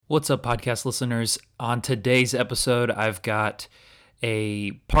What's up, podcast listeners? On today's episode, I've got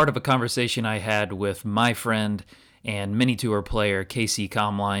a part of a conversation I had with my friend and mini tour player,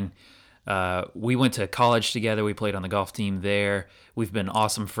 Komline. We went to college together. We played on the golf team there. We've been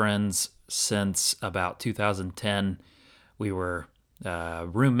awesome friends since about 2010. We were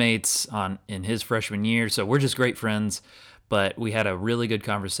roommates in his freshman year, so we're just great friends. But we had a really good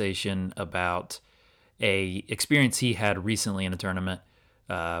conversation about a experience he had recently in a tournament,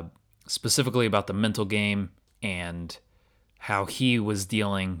 specifically about the mental game and how he was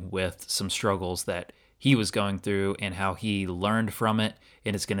dealing with some struggles that he was going through and how he learned from it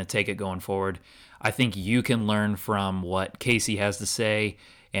and is going to take it going forward. I think you can learn from what Casey has to say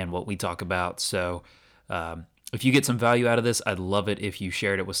and what we talk about. So if you get some value out of this, I'd love it if you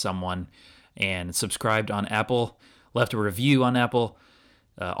shared it with someone and subscribed on Apple, left a review on Apple.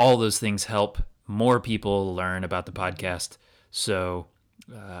 All those things help more people learn about the podcast. So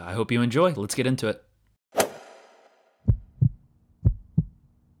I hope you enjoy. Let's get into it.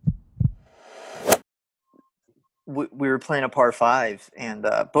 We were playing a par five, and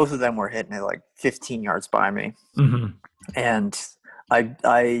both of them were hitting it like 15 yards by me. Mm-hmm. And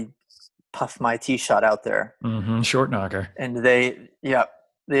I puffed my tee shot out there. Mm-hmm. Short knocker. And the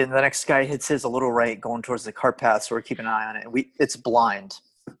next guy hits his a little right going towards the cart path, so we're keeping an eye on it. It's blind.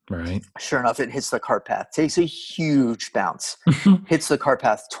 Right. Sure enough, it hits the cart path, takes a huge bounce, hits the cart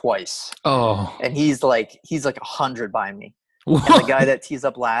path twice. Oh. And he's like 100 by me. What? And the guy that tees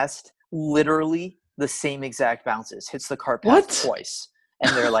up last, literally the same exact bounces, hits the cart path twice.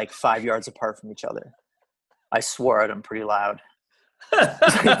 And they're like 5 yards apart from each other. I swore at him pretty loud.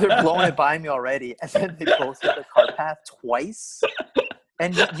 They're blowing it by me already. And then they both hit the cart path twice.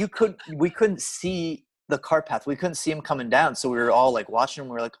 And we couldn't see the cart path. We couldn't see him coming down. So we were all like watching him.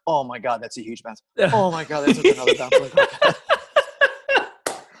 We were like, oh my God, that's a huge bounce. Oh my God, that's another bounce.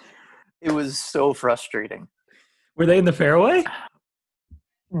 It was so frustrating. Were they in the fairway?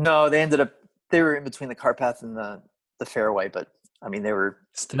 No, they were in between the cart path and the fairway, but I mean, they were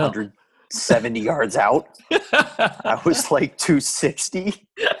still 170 yards out. I was like 260.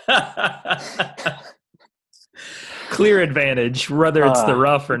 Clear advantage, whether it's the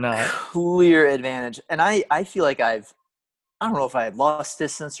rough or not. Clear advantage. And I feel like I don't know if I had lost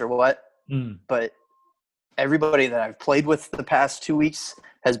distance or what, but everybody that I've played with the past 2 weeks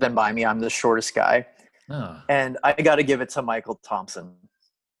has been by me. I'm the shortest guy. Oh. And I got to give it to Michael Thompson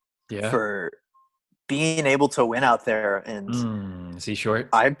for being able to win out there. And is he short?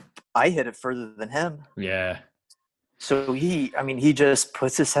 I hit it further than him. Yeah. So he just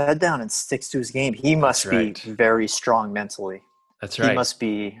puts his head down and sticks to his game. He must be very strong mentally. That's right. He must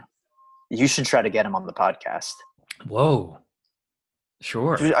be. You should try to get him on the podcast. Whoa.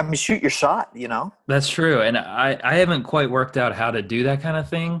 Sure. Dude, I mean, shoot your shot, you know? That's true. And I haven't quite worked out how to do that kind of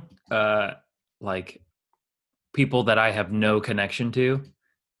thing. Like people that I have no connection to.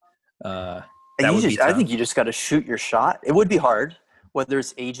 I think you just got to shoot your shot. It would be hard, whether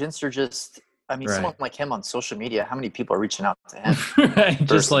it's agents or just – I mean, someone like him on social media, how many people are reaching out to him? Right.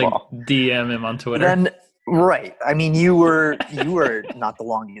 Just like DM him on Twitter. Right. I mean, you were not the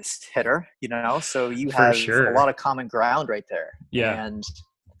longest hitter, you know, so you have a lot of common ground right there. Yeah. And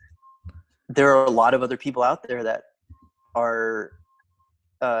there are a lot of other people out there that are,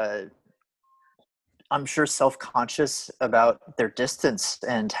 I'm sure, self-conscious about their distance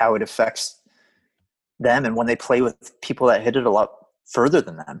and how it affects them. And when they play with people that hit it a lot further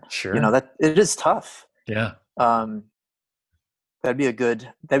than them, sure, you know, that it is tough. Yeah. That'd be a good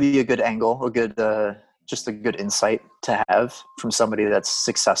angle, just a good insight to have from somebody that's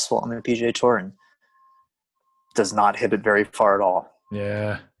successful on the PGA Tour and does not hit it very far at all.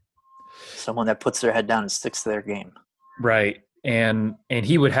 Yeah. Someone that puts their head down and sticks to their game. Right. And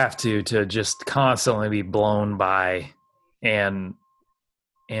he would have to just constantly be blown by and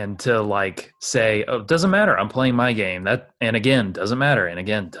to like say, oh, doesn't matter, I'm playing my game. And again, doesn't matter. And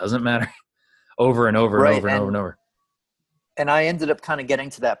again, doesn't matter. Over and over and over and over and over. And I ended up kind of getting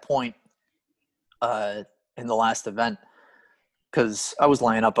to that point in the last event because I was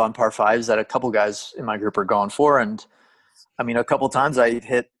lining up on par fives that a couple guys in my group are going for. And I mean, a couple times I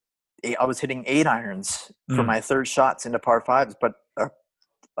was hitting 8 irons for my third shots into par fives, but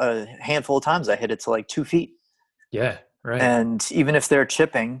a handful of times I hit it to like 2 feet. Yeah. Right. And even if they're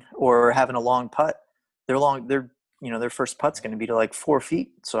chipping or having a long putt, their first putt's going to be to like 4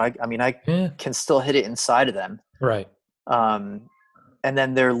 feet. So I can still hit it inside of them. Right. And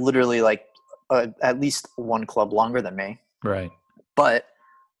then they're literally like at least one club longer than me. Right. But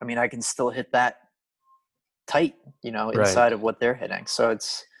I mean, I can still hit that tight, you know, inside of what they're hitting. So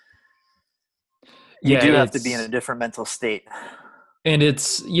you do have to be in a different mental state. And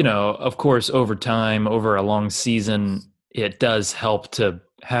it's, of course, over time, over a long season, it does help to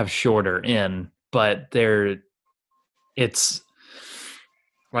have shorter in, but it's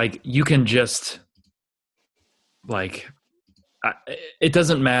like you can just like, it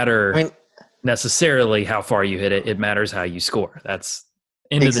doesn't I matter mean, necessarily how far you hit it. It matters how you score. That's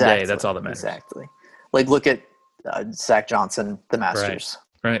end of the day. That's exactly, all that matters. exactly. Like look at Zach Johnson, the Right. Masters,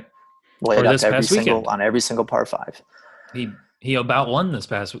 Right. laid Or up this past weekend. every single par five. He about won this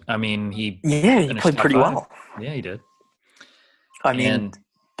past. I mean, he Yeah, he finished played top pretty five. well. Yeah, he did. I mean, And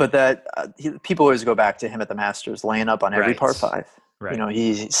but that people always go back to him at the Masters, laying up on every par right, five. You right. know,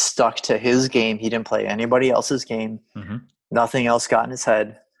 he stuck to his game. He didn't play anybody else's game. Mm-hmm. Nothing else got in his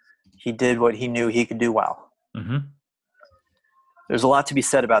head. He did what he knew he could do well. Mm-hmm. There's a lot to be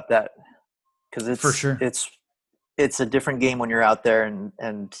said about that because For sure. it's a different game when you're out there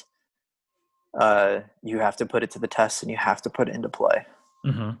and you have to put it to the test and you have to put it into play.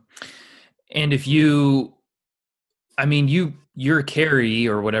 Mm-hmm. And if you, I mean, your carry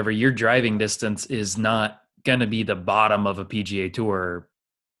or whatever your driving distance is not going to be the bottom of a PGA Tour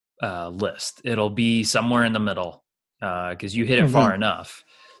list. It'll be somewhere in the middle because you hit it Mm-hmm. far enough.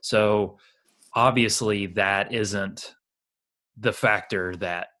 So obviously, that isn't the factor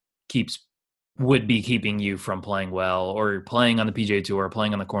that keeps would be keeping you from playing well or playing on the PGA Tour, or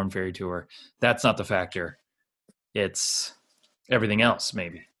playing on the Corn Ferry Tour. That's not the factor. It's everything else,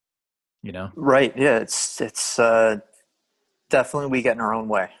 maybe. You know? Right. Yeah. It's definitely we get in our own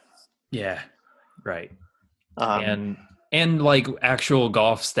way. Yeah. Right. Um, And like actual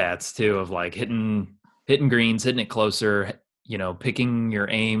golf stats too of like hitting greens, hitting it closer, picking your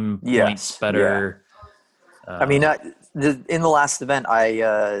aim points yes. Yeah. better. I mean, Um, in the last event,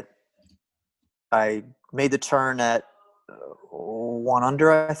 I made the turn at 1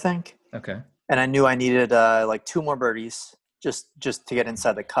 under, I think, okay. and I knew I needed like two more birdies just to get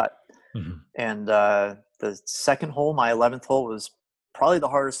inside the cut. Mhm. And the second hole, my 11th hole, was probably the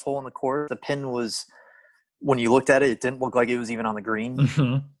hardest hole in the course. The pin was, when you looked at it, it didn't look like it was even on the green.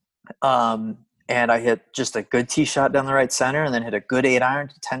 Mhm. And I hit just a good tee shot down the right center, and then hit a good 8 iron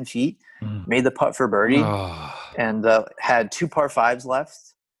to 10 feet. Mhm. Made the putt for birdie, Oh, and had two par fives left.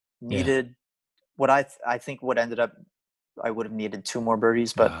 yeah. Needed what I think what ended up, I would have needed two more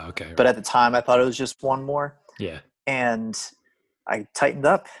birdies, Oh, okay. but Right. at the time I thought it was just one more, Yeah. and I tightened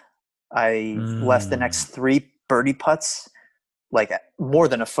up. I left the next Mm, three birdie putts like more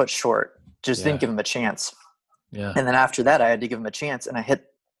than a foot short. Just didn't yeah. give him a chance. Yeah. And then after that, I had to give him a chance, and I hit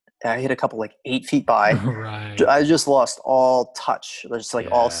a couple like 8 feet by. Right. I just lost all touch, just like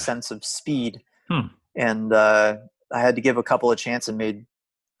all Yeah. sense of speed, Hmm. and I had to give a couple of chances and made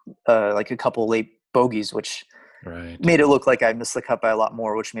like a couple late bogeys, which Right. made it look like I missed the cut by a lot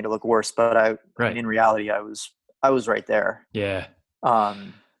more, which made it look worse. But I mean, Right. in reality, I was right there. Yeah.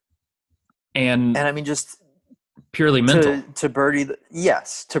 Um, And and I mean, just purely mental. to birdie,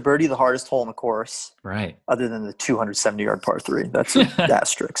 yes, to birdie the hardest hole in the course, Right. other than the 270-yard par three. That's an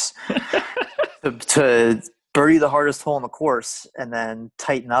asterisk. To birdie the hardest hole in the course and then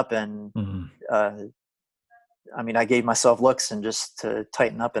tighten up and Mhm. uh, I mean, I gave myself looks, and just to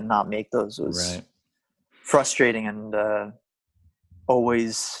tighten up and not make those was Right. frustrating. And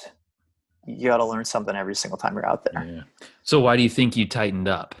always, you got to learn something every single time you're out there. Yeah. So why do you think you tightened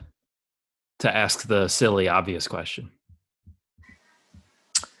up? To ask the silly, obvious question.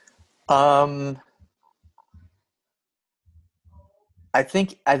 Um, I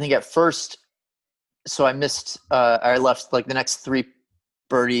think at first, so I missed. I left like the next three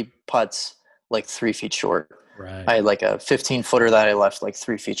birdie putts like 3 feet short. Right. I had like a 15-footer that I left like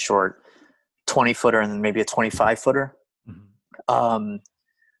 3 feet short, 20-footer, and then maybe a 25-footer. Mhm. Um,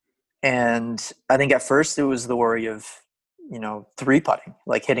 and I think at first it was the worry of, three putting,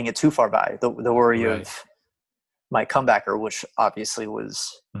 like hitting it too far by. The worry Right. of my comebacker, which obviously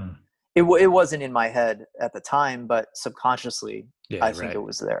was Mm. it wasn't in my head at the time, but subconsciously Yeah. I think Right. it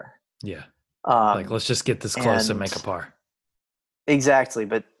was there. Yeah. Like, Um, let's just get this close and and make a par. exactly,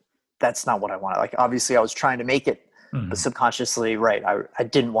 but that's not what I wanted. Like obviously I was trying to make it, but Mhm. subconsciously, right, I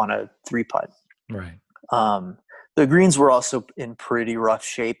didn't want a three putt. Right. Um, the greens were also in pretty rough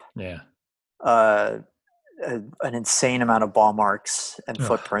shape. Yeah. Uh, an insane amount of ball marks and Ugh.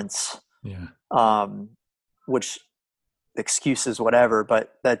 footprints, Yeah. um, which excuses whatever,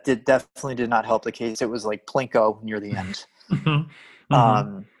 but that definitely did not help the case. It was like Plinko near the end. Mhm. Mhm.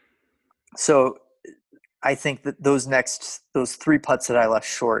 Um, so I think that those three putts that I left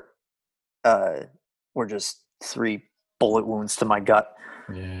short uh, were just three bullet wounds to my gut.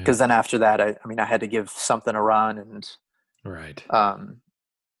 Yeah. Because then after that, I mean, I had to give something a run, and Right. um,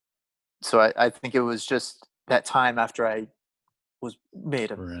 so I think it was just that time after I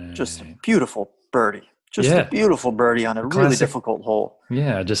made just a Right. beautiful birdie. Just a Yeah. beautiful birdie on a really Classic. difficult hole.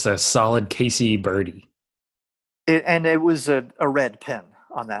 Yeah. Just a solid Casey birdie. And it was a red pin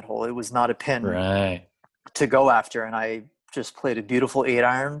on that hole. It was not a pin Right. to go after. And I just played a beautiful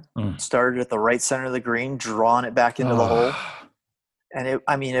 8-iron, Mm. started at the right center of the green, drawing it back into the hole. Oh. And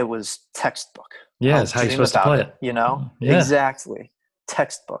it was textbook. Yeah. It's I'll how you're dream supposed to about play it, it. you know? Yeah. Exactly.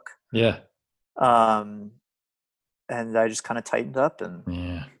 Textbook. Yeah. Um, and I just kind of tightened up and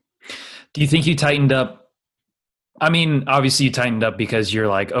Yeah. Do you think you tightened up? I mean, obviously you tightened up because you're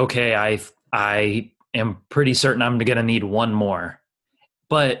like, okay, I am pretty certain I'm going to need one more.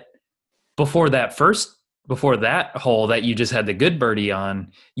 But before that hole that you just had the good birdie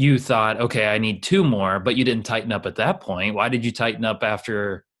on, you thought, okay, I need two more, but you didn't tighten up at that point. Why did you tighten up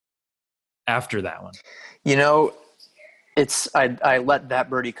after that one? you know, I let that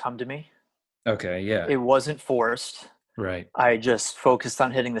birdie come to me. Okay, yeah. It wasn't forced. Right. I just focused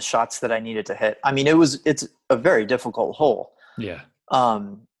on hitting the shots that I needed to hit. I mean, it's a very difficult hole. Yeah.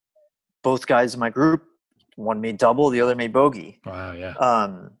 Both guys in my group, one made double, the other made bogey. Wow,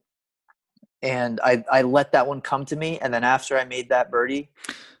 yeah. And I let that one come to me. And then after I made that birdie,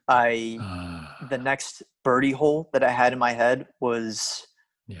 the next birdie hole that I had in my head was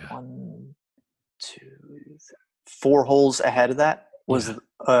 1, 2, 4 holes ahead of that was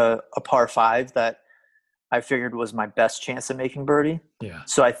a par 5 that I figured was my best chance of making birdie. Yeah.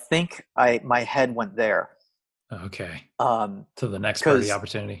 So I think my head went there. Okay. To the next birdie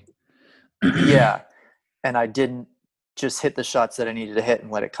opportunity. Yeah. And I didn't just hit the shots that I needed to hit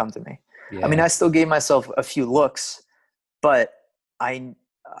and let it come to me. Yeah. I mean, I still gave myself a few looks, but I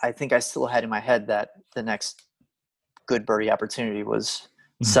think I still had in my head that the next good birdie opportunity was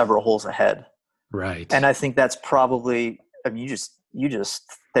several holes ahead. Right. And I think that's probably, I mean, you just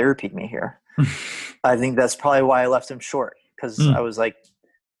therapied me here. I think that's probably why I left him short, because I was like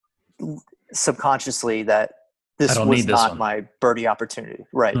subconsciously that this was not my birdie opportunity.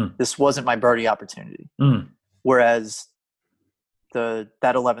 Right. This wasn't my birdie opportunity. Whereas that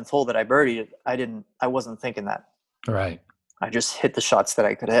 11th hole that I birdied, I wasn't thinking that. Right. I just hit the shots that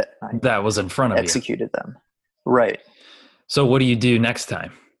I could hit. That was in front of you. Executed them. Right. So what do you do next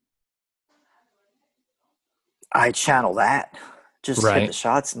time? I channel that. Just hit the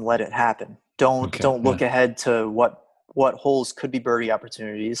shots and let it happen. Don't look ahead to what holes could be birdie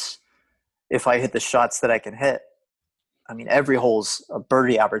opportunities. If I hit the shots that I can hit, I mean, every hole's a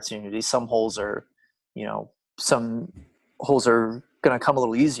birdie opportunity. Some holes are, some holes are going to come a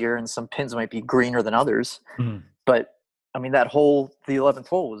little easier, and some pins might be greener than others. But I mean, that hole, the 11th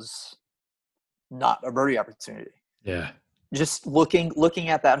hole, was not a birdie opportunity. Yeah. Just looking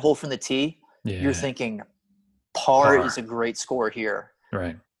at that hole from the tee, you're thinking par is a great score here.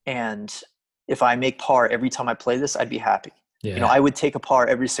 Right. And if I make par every time I play this, I'd be happy. Yeah. I would take a par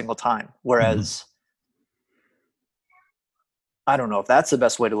every single time. Whereas I don't know if that's the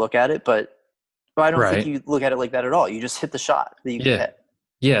best way to look at it, but I don't think you look at it like that at all. You just hit the shot that you can hit.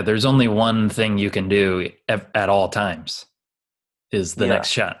 Yeah, there's only one thing you can do at all times is the next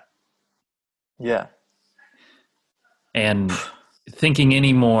shot. Yeah. And thinking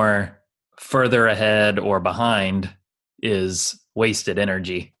any more further ahead or behind is wasted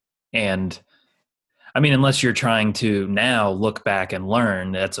energy. And I mean, unless you're trying to now look back and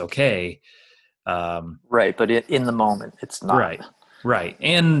learn, that's okay. Right. But in the moment, it's not. Right.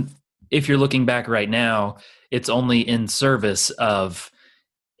 And if you're looking back right now, it's only in service of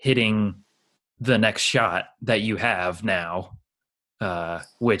hitting the next shot that you have now,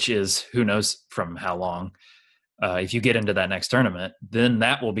 which is who knows from how long. If you get into that next tournament, then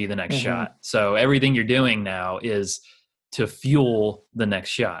that will be the next shot. So everything you're doing now is to fuel the next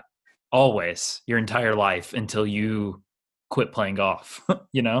shot, always, your entire life, until you quit playing golf,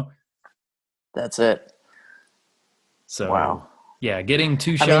 That's it. So, wow. Yeah, getting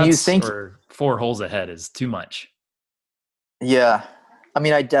 2 shots or 4 holes ahead is too much. Yeah. I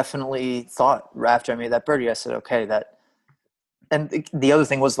mean, I definitely thought after I made that birdie, I said, okay, and the other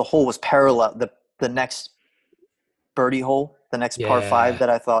thing was the hole was parallel. The next birdie hole, the next par 5 that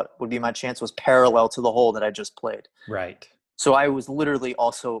I thought would be my chance was parallel to the hole that I just played. Right. So I was literally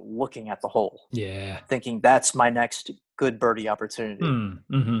also looking at the hole. Yeah. Thinking that's my next good birdie opportunity.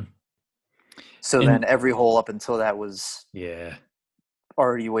 So and then every hole up until that was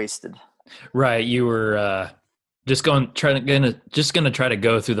already wasted. Right. You were just gonna try to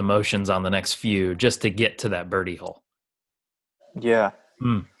go through the motions on the next few just to get to that birdie hole. Yeah.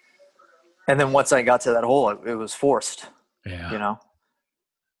 And then once I got to that hole, it was forced. Yeah.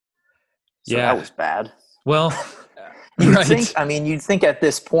 So that was bad. Well, you'd think at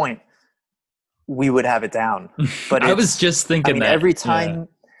this point, we would have it down. But I was just thinking that every time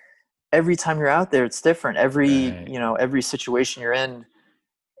you're out there, it's different. Right. Every situation you're in,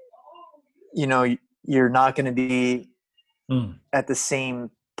 you're not going to be at the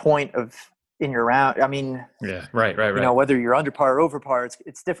same point in your round. I mean, yeah, right. Whether you're under par or over par,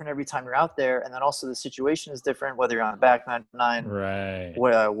 it's different every time you're out there. And then also the situation is different, whether you're on back nine, right.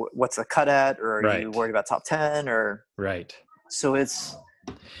 What's the cut at, or are Right. you worried about top 10 or right. So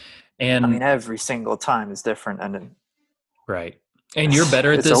and I mean, every single time is different. And right. And you're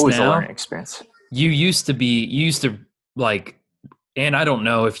better at this now. It's always a learning experience. You used to like, and I don't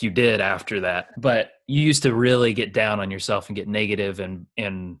know if you did after that, but you used to really get down on yourself and get negative and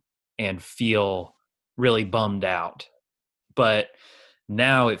feel really bummed out. But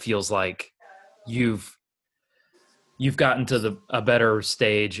now it feels like you've gotten to a better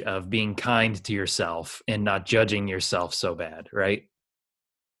stage of being kind to yourself and not judging yourself so bad, right?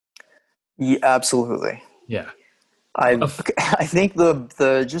 Yeah, absolutely. Yeah. I think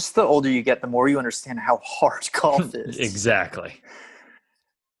the older you get, the more you understand how hard golf is. Exactly.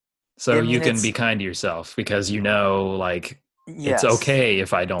 So you can be kind to yourself because it's okay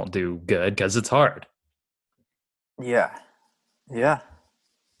if I don't do good because it's hard. Yeah. Yeah.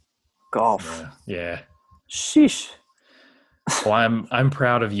 Golf. Yeah. Sheesh. Well, I'm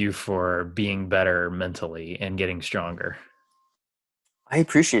proud of you for being better mentally and getting stronger. I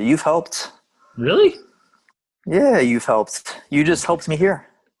appreciate it. You've helped. Really? Yeah, you've helped. You just helped me here.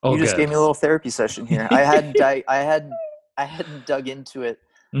 You just gave me a little therapy session here. I hadn't dug into it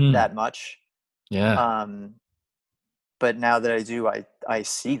that much. Yeah. But now that I do, I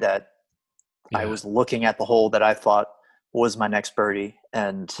see that I was looking at the hole that I thought was my next birdie,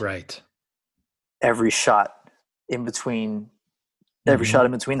 and every shot in between that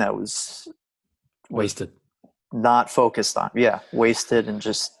was wasted. Not focused on. Yeah, wasted and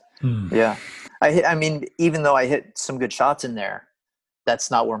just yeah. I mean, even though I hit some good shots in there,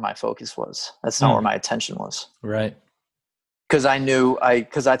 that's not where my focus was. That's not where my attention was. Right. Because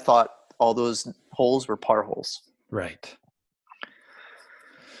I thought all those holes were par holes. Right.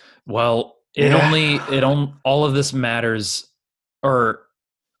 Well, all of this matters, or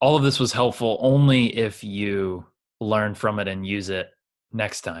all of this was helpful only if you learn from it and use it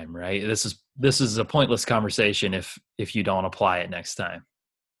next time, right? This is a pointless conversation if you don't apply it next time.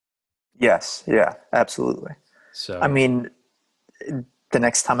 Yes. Yeah, absolutely. So, I mean, the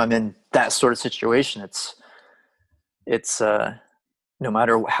next time I'm in that sort of situation, it's no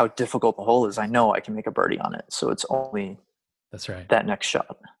matter how difficult the hole is, I know I can make a birdie on it. So it's only that's right. That next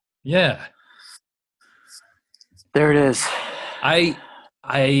shot. Yeah. There it is. I've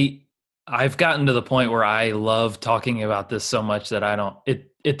gotten to the point where I love talking about this so much that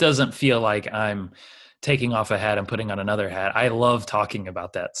it doesn't feel like I'm taking off a hat and putting on another hat. I love talking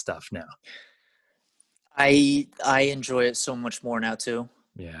about that stuff now. I enjoy it so much more now too.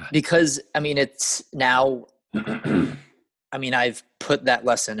 Yeah. Because I mean, it's now, I mean, I've put that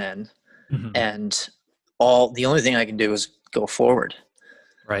lesson in and the only thing I can do is go forward.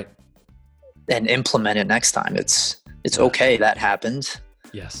 Right. And implement it next time. It's okay. That happened.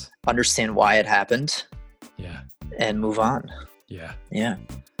 Yes. Understand why it happened. Yeah. And move on. Yeah. Yeah.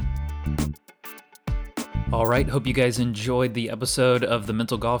 All right. Hope you guys enjoyed the episode of the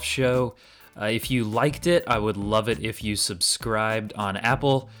Mental Golf Show. If you liked it, I would love it if you subscribed on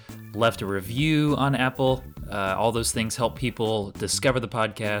Apple, left a review on Apple. All those things help people discover the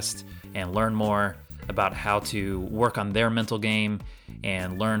podcast and learn more about how to work on their mental game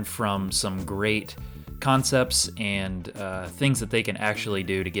and learn from some great concepts and things that they can actually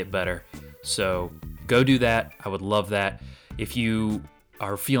do to get better. So go do that. I would love that. If you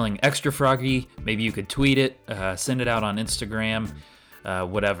are feeling extra froggy, maybe you could tweet it, send it out on Instagram,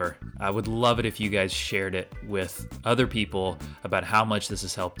 whatever. I would love it if you guys shared it with other people about how much this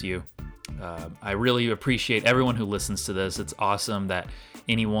has helped you. I really appreciate everyone who listens to this. It's awesome that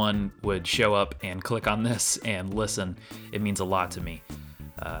anyone would show up and click on this and listen. It means a lot to me.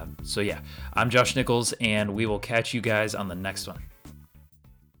 So yeah, I'm Josh Nichols, and we will catch you guys on the next one.